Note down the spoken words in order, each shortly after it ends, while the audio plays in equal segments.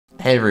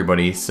Hey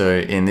everybody, so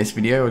in this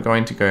video we're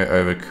going to go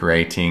over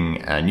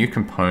creating new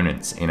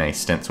components in a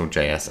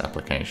Stencil.js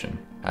application.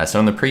 So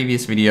in the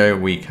previous video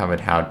we covered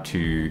how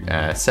to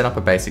set up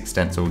a basic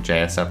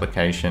Stencil.js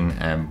application,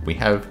 and we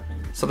have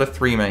sort of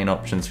three main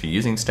options for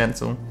using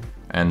Stencil,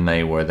 and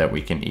they were that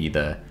we can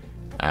either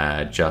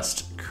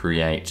just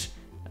create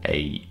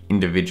a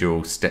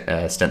individual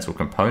Stencil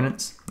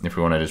components. If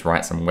we want to just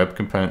write some web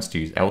components to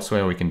use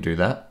elsewhere, we can do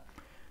that.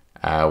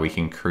 We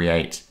can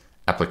create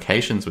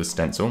applications with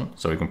Stencil,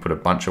 so we can put a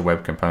bunch of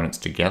web components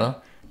together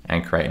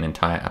and create an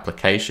entire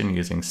application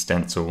using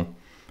Stencil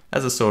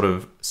as a sort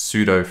of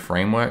pseudo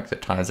framework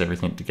that ties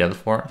everything together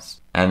for us.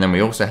 And then we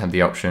also have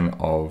the option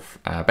of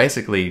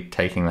basically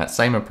taking that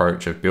same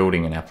approach of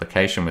building an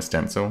application with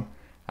Stencil,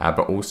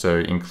 but also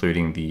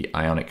including the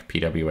Ionic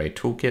PWA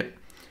toolkit.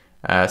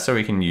 So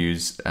we can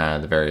use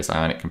the various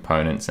Ionic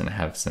components and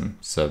have some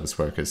service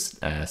workers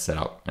set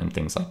up and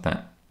things like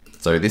that.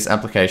 So this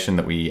application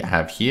that we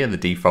have here, the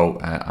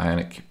default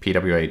Ionic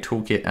PWA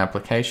toolkit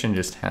application,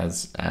 just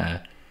has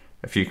a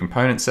few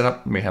components set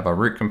up. We have our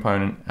root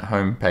component, a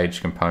home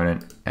page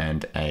component,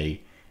 and a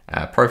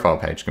profile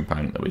page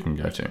component that we can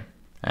go to.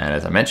 And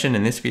as I mentioned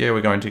in this video,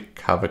 we're going to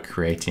cover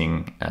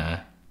creating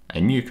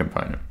a new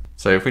component.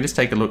 So if we just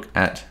take a look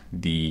at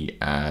the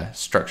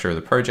structure of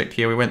the project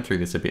here, we went through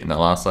this a bit in the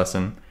last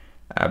lesson,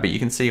 but you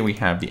can see we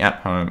have the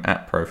app home,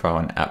 app profile,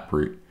 and app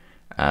root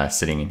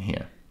sitting in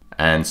here.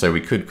 And so we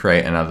could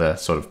create another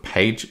sort of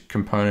page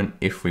component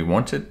if we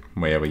wanted,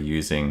 where we're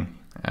using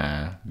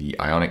the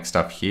Ionic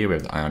stuff here. We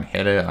have the Ion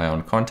header,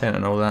 Ion content,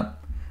 and all that.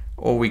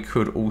 Or we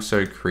could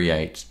also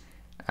create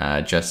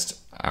just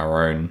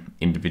our own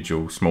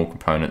individual small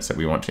components that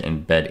we want to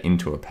embed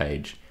into a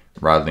page,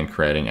 rather than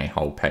creating a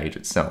whole page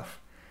itself.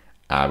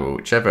 But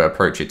whichever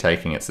approach you're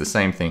taking, it's the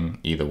same thing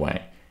either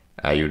way.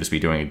 You'll just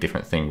be doing a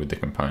different thing with the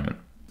component.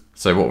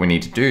 So what we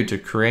need to do to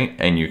create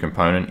a new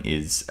component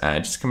is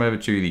just come over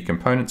to the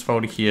components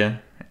folder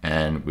here,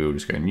 and we'll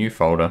just go new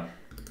folder,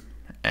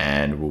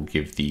 and we'll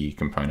give the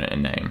component a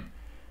name.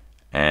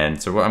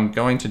 And so what I'm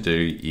going to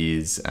do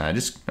is I'm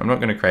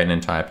not going to create an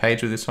entire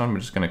page with this one.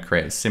 We're just going to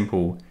create a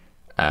simple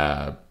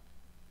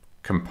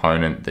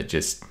component that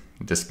just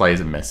displays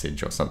a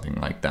message or something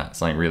like that.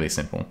 Something really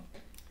simple.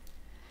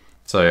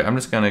 So I'm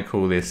just going to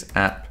call this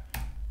app.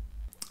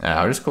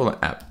 I'll just call it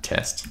app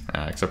test,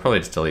 because I'll probably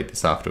just delete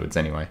this afterwards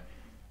anyway.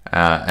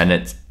 And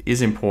it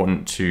is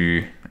important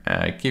to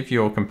give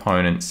your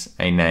components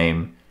a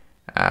name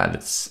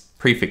that's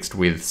prefixed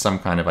with some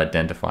kind of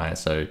identifier.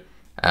 So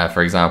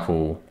for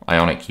example,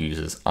 Ionic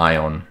uses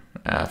Ion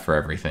for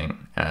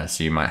everything.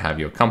 So you might have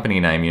your company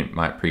name, you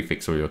might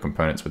prefix all your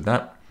components with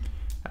that.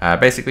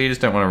 Basically, you just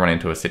don't want to run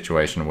into a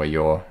situation where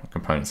your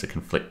components are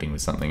conflicting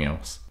with something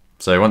else.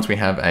 So once we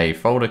have a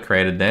folder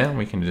created there,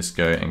 we can just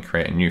go and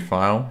create a new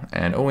file,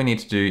 and all we need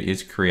to do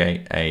is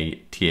create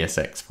a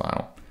TSX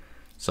file.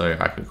 So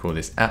I could call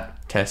this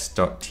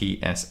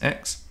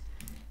apptest.tsx,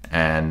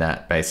 and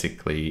that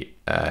basically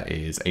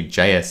is a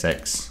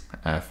JSX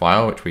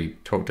file, which we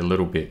talked a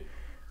little bit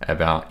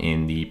about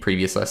in the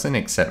previous lesson,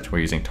 except we're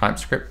using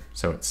TypeScript,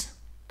 so it's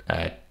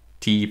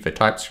T for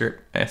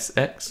TypeScript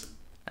SX.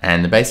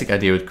 And the basic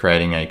idea with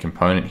creating a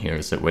component here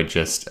is that we're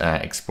just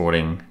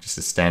exporting just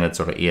a standard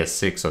sort of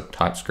ES6 or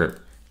TypeScript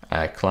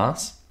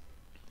class.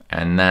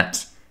 And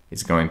that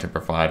is going to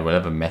provide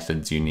whatever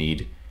methods you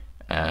need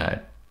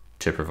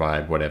to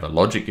provide whatever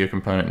logic your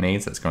component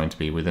needs. That's going to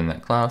be within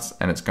that class,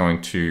 and it's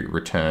going to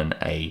return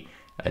a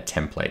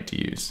template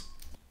to use.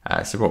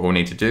 So what we'll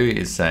need to do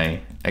is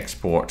say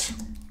export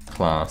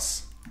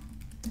class,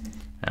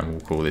 and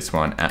we'll call this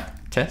one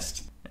app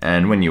test.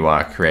 And when you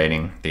are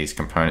creating these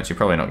components, you're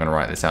probably not going to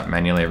write this out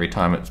manually every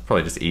time. It's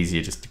probably just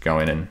easier just to go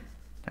in and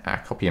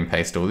copy and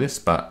paste all this,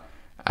 but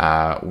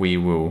we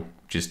will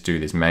just do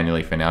this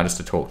manually for now, just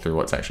to talk through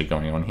what's actually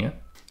going on here.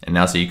 And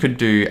now, so you could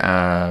do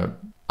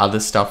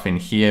other stuff in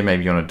here.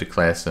 Maybe you want to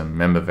declare some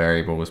member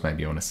variables,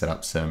 maybe you want to set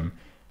up some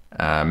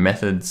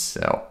methods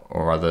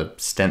or other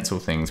stencil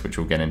things, which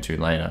we'll get into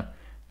later.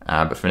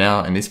 But for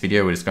now, in this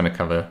video, we're just going to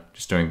cover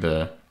just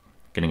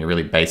getting a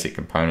really basic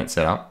component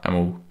set up, and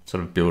we'll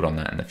sort of build on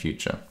that in the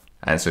future.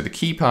 And so the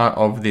key part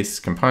of this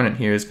component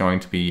here is going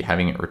to be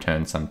having it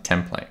return some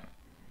template.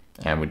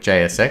 And with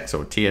JSX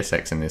or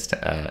TSX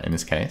in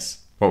this case,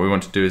 what we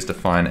want to do is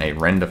define a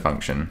render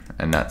function,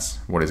 and that's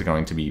what is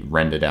going to be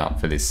rendered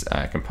out for this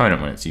component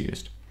when it's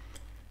used.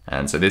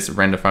 And so this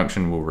render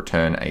function will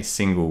return a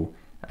single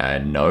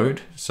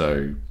node.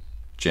 So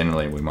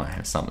generally we might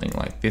have something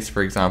like this,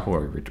 for example,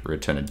 where we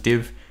return a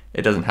div.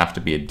 It doesn't have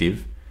to be a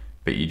div,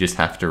 but you just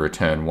have to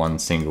return one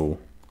single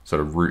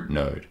sort of root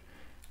node.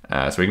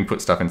 So we can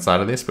put stuff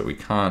inside of this, but we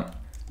can't,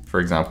 for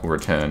example,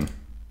 return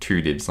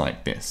two divs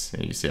like this.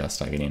 You see I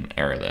start getting an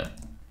error there.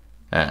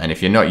 And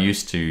if you're not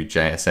used to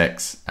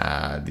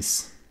JSX,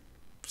 this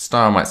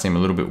style might seem a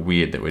little bit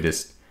weird that we're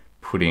just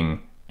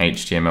putting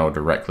HTML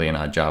directly in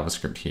our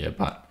JavaScript here,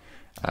 but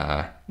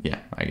yeah,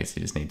 I guess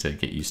you just need to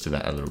get used to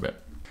that a little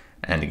bit.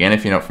 And again,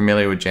 if you're not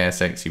familiar with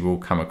JSX, you will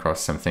come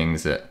across some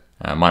things that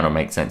might not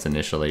make sense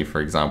initially.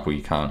 For example,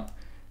 you can't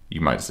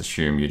you might just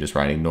assume you're just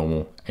writing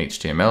normal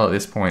HTML at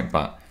this point,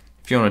 but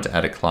if you wanted to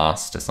add a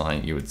class to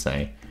something, you would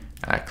say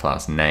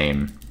class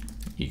name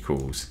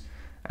equals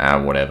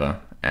whatever,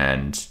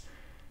 and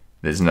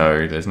there's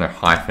no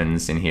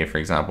hyphens in here, for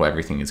example.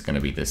 Everything is going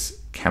to be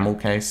this camel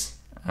case,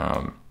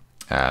 but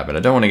I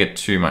don't want to get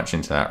too much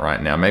into that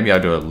right now. Maybe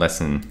I'll do a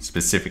lesson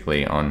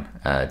specifically on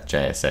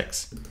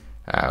JSX,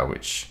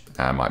 which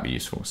might be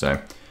useful.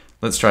 So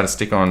let's try to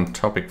stick on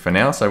topic for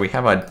now. So we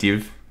have our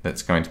div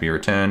that's going to be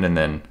returned, and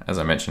then, as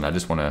I mentioned, I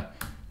just want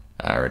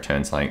to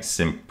return something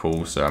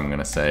simple. So I'm going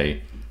to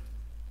say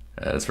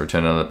let's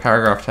return another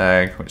paragraph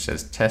tag which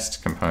says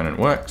test component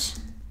works.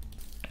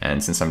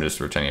 And since I'm just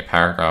returning a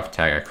paragraph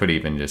tag, I could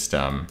even just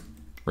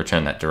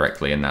return that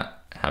directly and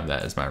have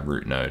that as my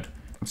root node.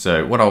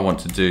 So what I want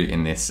to do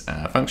in this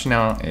function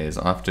now is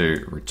I have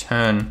to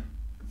return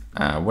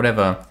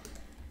whatever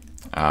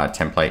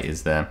template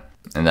is there,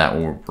 and that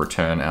will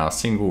return our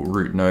single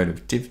root node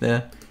of div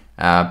there.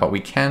 But we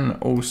can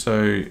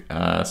also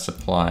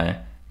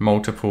supply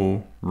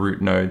multiple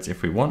root nodes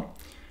if we want.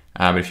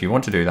 But if you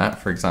want to do that,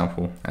 for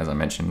example, as I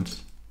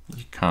mentioned,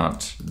 you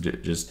can't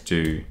just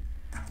do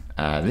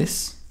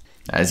this.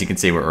 As you can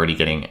see, we're already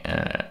getting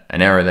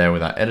an error there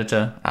with our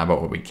editor.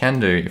 But what we can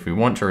do, if we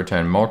want to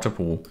return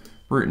multiple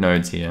root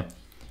nodes here,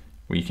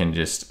 we can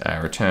just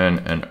return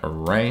an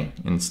array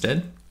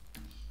instead.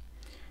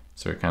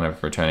 So we're kind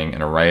of returning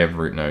an array of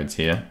root nodes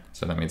here.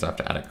 So that means I have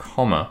to add a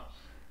comma.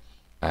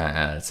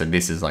 So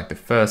this is like the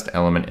first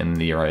element in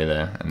the array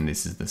there, and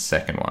this is the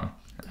second one,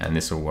 and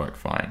this will work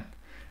fine.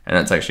 And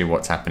that's actually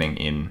what's happening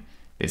in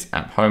this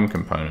app home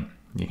component.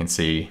 You can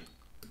see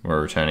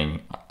we're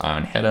returning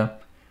Ion header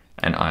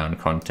and Ion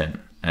content,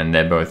 and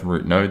they're both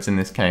root nodes in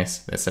this case.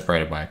 They're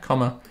separated by a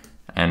comma,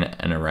 and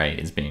an array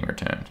is being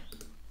returned.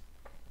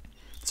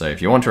 So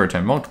if you want to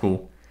return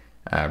multiple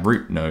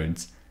root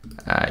nodes,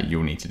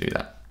 you'll need to do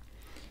that.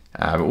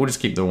 But we'll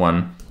just keep the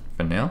one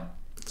for now.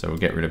 So we'll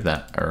get rid of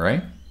that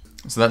array.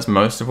 So that's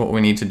most of what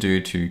we need to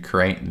do to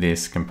create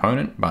this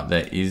component, but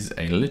there is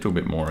a little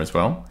bit more as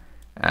well.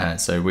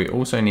 So we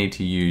also need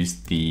to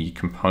use the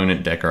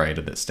component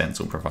decorator that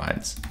Stencil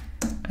provides.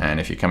 And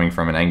if you're coming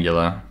from an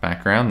Angular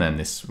background, then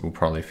this will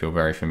probably feel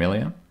very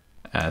familiar.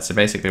 So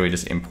basically we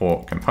just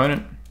import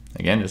component,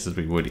 again, just as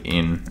we would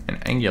in an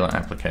Angular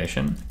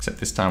application, except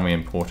this time we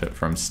import it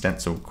from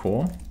Stencil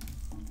core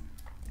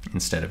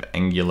instead of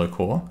Angular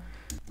core.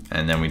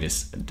 And then we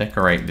just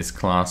decorate this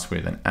class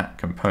with an app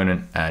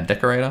component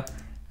decorator.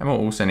 And we'll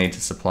also need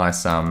to supply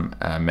some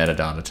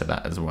metadata to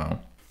that as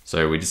well.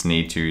 So we just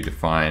need to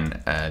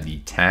define the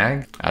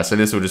tag. So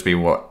this will just be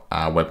what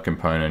our web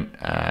component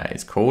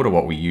is called, or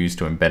what we use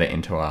to embed it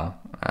into our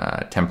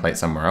template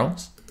somewhere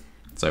else.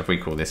 So if we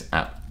call this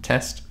app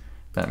test,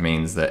 that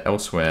means that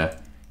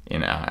elsewhere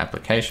in our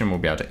application, we'll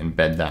be able to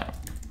embed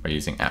that by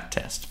using app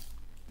test.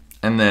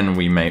 And then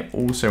we may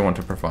also want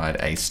to provide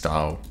a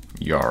style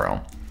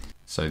URL.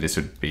 So this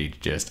would be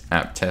just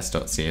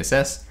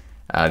apptest.css.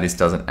 This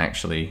doesn't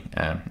actually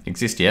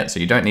exist yet, so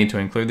you don't need to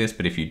include this,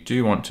 but if you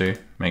do want to,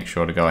 make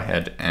sure to go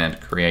ahead and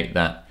create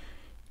that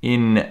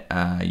in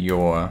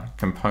your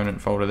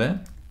component folder there.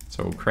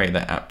 So we'll create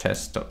that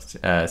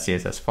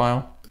apptest.css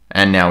file,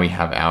 and now we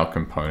have our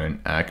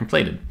component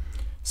completed.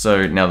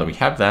 So now that we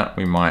have that,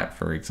 we might,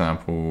 for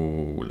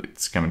example,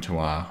 let's come into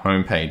our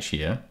home page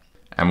here,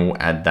 and we'll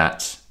add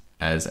that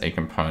as a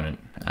component,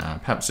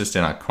 perhaps just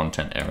in our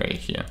content area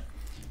here.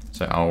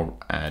 So I'll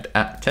add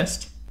app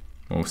test.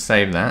 We'll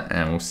save that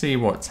and we'll see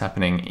what's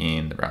happening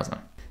in the browser.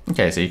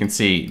 Okay, so you can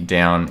see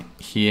down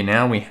here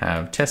now we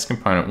have test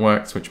component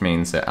works, which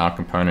means that our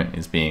component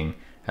is being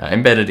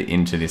embedded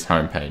into this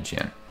home page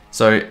here.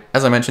 So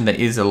as I mentioned, there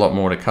is a lot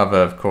more to cover,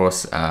 of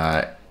course.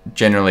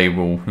 Generally,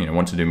 we'll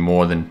want to do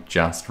more than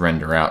just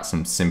render out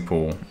some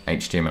simple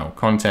HTML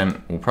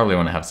content. We'll probably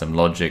want to have some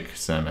logic,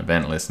 some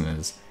event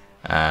listeners,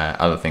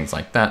 other things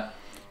like that.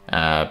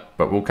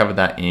 But we'll cover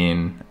that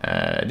in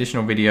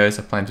additional videos.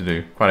 I plan to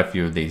do quite a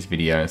few of these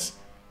videos,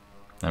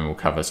 and we'll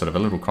cover sort of a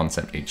little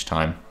concept each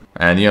time.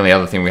 And the only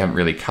other thing we haven't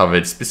really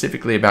covered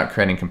specifically about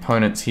creating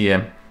components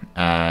here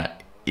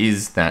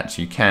is that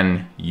you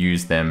can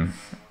use them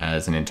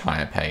as an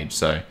entire page.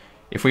 So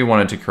if we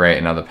wanted to create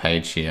another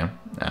page here,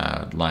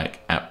 like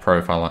app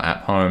profile or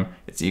app home,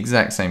 it's the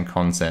exact same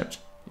concept.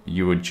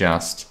 You would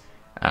just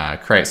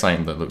create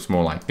something that looks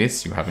more like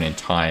this. You have an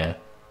entire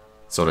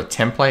sort of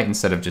template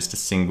instead of just a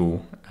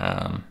single,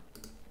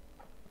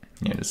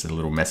 just a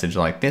little message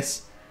like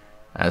this.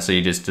 So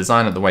you just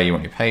design it the way you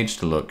want your page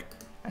to look,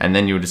 and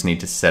then you'll just need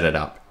to set it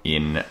up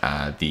in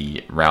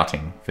the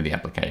routing for the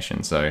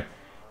application. So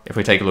if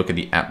we take a look at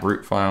the app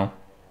root file,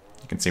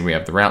 you can see we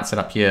have the route set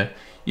up here.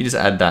 You just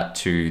add that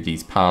to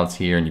these paths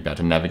here and you'll be able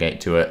to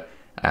navigate to it.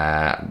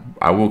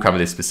 I will cover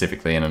this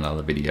specifically in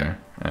another video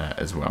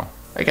as well.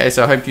 Okay,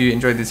 so I hope you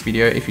enjoyed this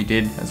video. If you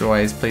did, as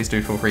always, please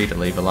do feel free to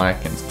leave a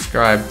like and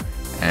subscribe,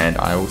 and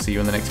I will see you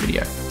in the next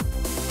video.